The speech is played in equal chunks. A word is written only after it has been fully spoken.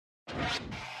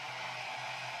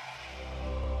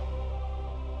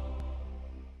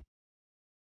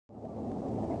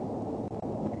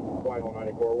Whitehall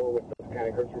 94, we're with those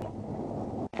County Cruisers.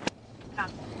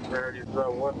 Ready to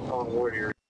throw one on wood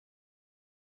here.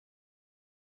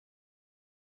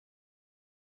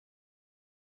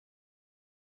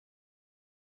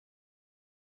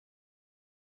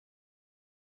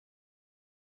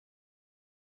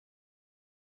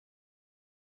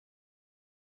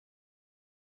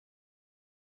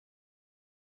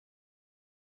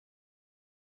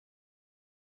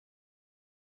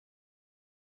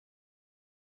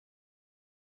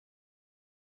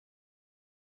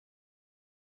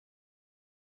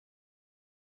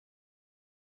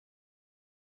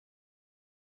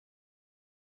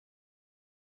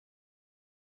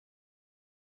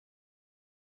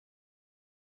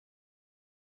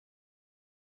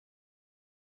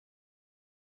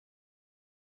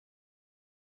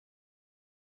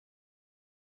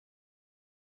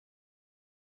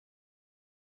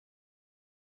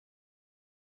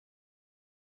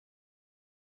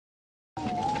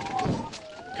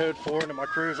 Code 4 into my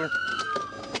cruiser.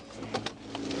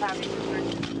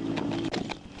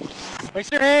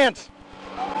 Place your hands.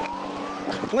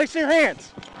 Place your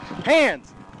hands.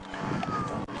 Hands.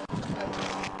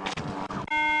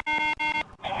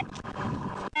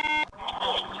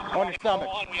 On your stomach.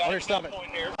 On your stomach.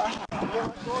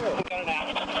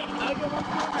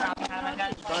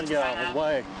 Trying to get out of his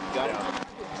way. Got it.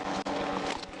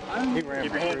 He ran.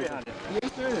 Keep your hand behind it.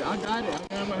 Yes, sir. I got it.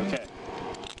 I got my hand. Okay.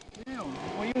 Damn.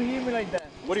 Why you hit me like that?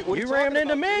 What You rammed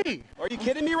into me. Are you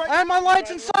kidding me right I had my lights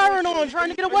and siren on, trying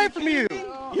to get away from you.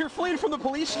 now? You're fleeing from the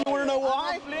police and you want to know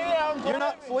why? You're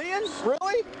not fleeing?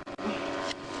 Really?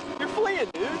 You're fleeing,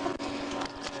 dude.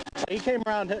 He came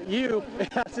around you, and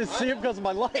I said, see him because of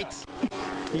my lights.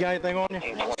 You got anything on you?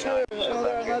 Sir, there's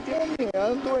nothing on me.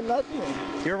 I'm doing nothing.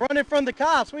 You're running from the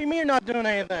cops. What do you mean you're not doing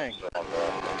anything?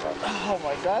 Oh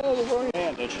my God, I was going.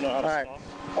 Man, don't you know how to All right.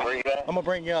 I'm going to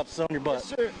bring you up, sit on your butt. Yes,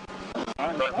 sir.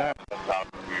 Why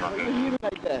you hit me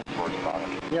like that?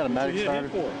 You got a medic starter?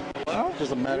 Huh?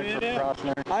 Just a medic for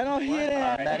precautionary. I don't hit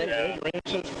it. Medic?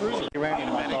 You ran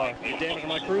into my car. You damaged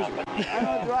my cruiser.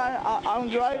 I'm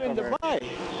driving the bike.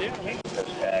 I'm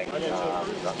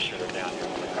sure they're down here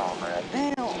on the comrade.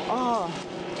 Damn.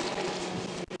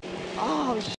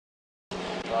 Oh, shit.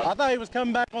 I thought he was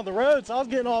coming back on the road, so I was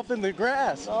getting off in the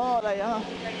grass. Oh, like,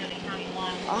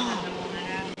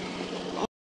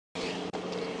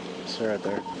 It's right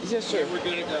there. yes, sir. We're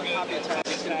good to go. Copy attack.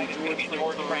 It's going to be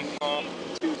George Frank Tom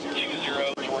 20.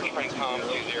 George Frank Tom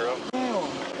 20. Damn.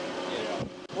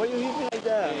 Why you hit me like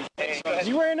that?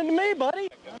 You ran into me, buddy.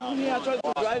 Oh, yeah, I tried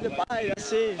to drive the bike.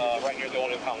 That's it. Right near the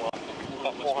old impound lot.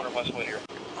 About 400 Westwood here.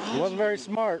 He wasn't very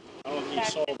smart. Oh, you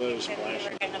saw those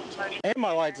flashing. And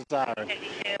my lights and siren.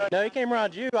 No, he came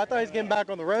around you. I thought he was getting back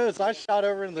on the road, so I shot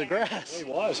over into the grass. He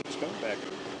was coming back.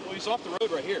 Well, he's off the road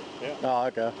right here. Yeah. Oh,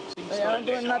 okay. Like, I'm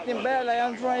doing nothing bad. Like,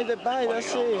 I'm trying to buy.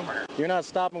 That's it. You're not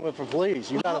stopping with the police.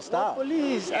 You gotta What stop.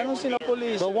 police? I don't see no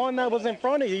police. The one that was in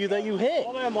front of you that you hit.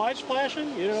 All them lights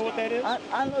flashing? You don't know what that is?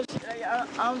 I don't see.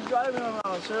 Like, I'm driving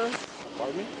around, sir.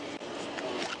 Pardon me?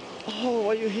 Oh,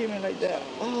 why you hit me like that?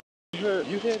 Oh, it hurt.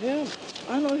 You hit him.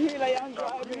 I don't hit like I'm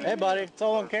driving. Hey, buddy, it's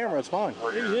all on camera. It's fine.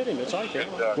 You hit him. It's on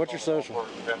camera. What's your social?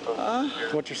 Huh?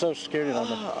 What's your social security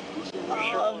number?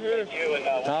 I'm hurt.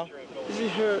 Huh? Is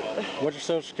it hurt? What's your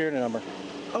social security number?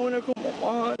 I want to come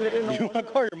on. Let it know. You want to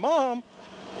call your mom?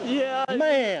 Yeah.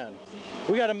 Man,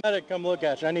 we got a medic come look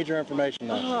at you. I need your information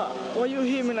now. Why you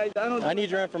hit me like that? I need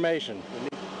your information.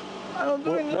 I don't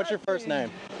do What's your first name?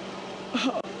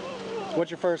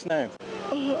 What's your first name?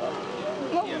 No,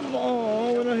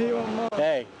 I want to hear my mom.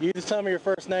 Hey, you just tell me your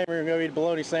first name or you're going to eat a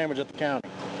bologna sandwich at the county.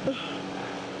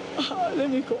 Let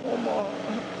me call my mom.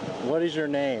 What is your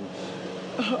name?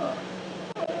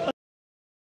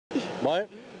 What?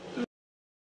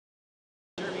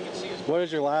 What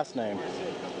is your last name?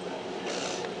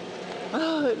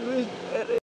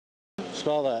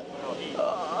 Spell that.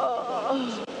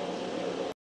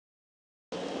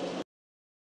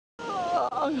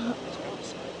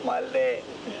 My leg.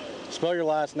 Spell your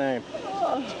last name.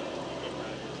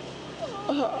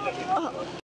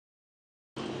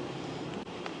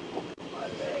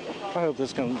 I hope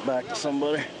this comes back to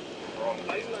somebody.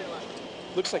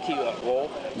 Looks like he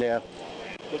rolled. Yeah.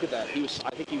 Look at that. I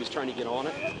think he was trying to get on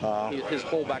it. His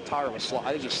whole back tire was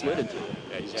I think he slid into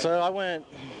it. So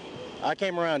I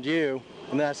came around you,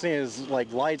 and then I seen his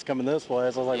like lights coming this way.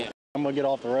 So I was like, I'm gonna get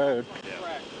off the road.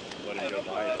 Let him go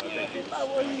by it. I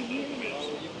think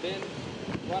You've been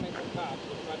running from cops.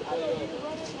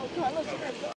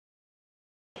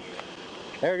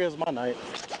 There goes my night.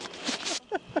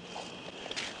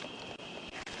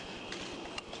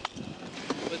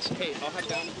 Hey, I'll have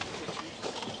down the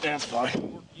pictures. That's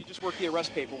fine. You just work the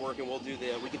arrest paperwork, and we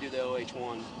can do the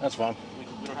OH1. That's fine. We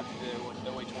don't have to do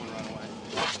the OH1.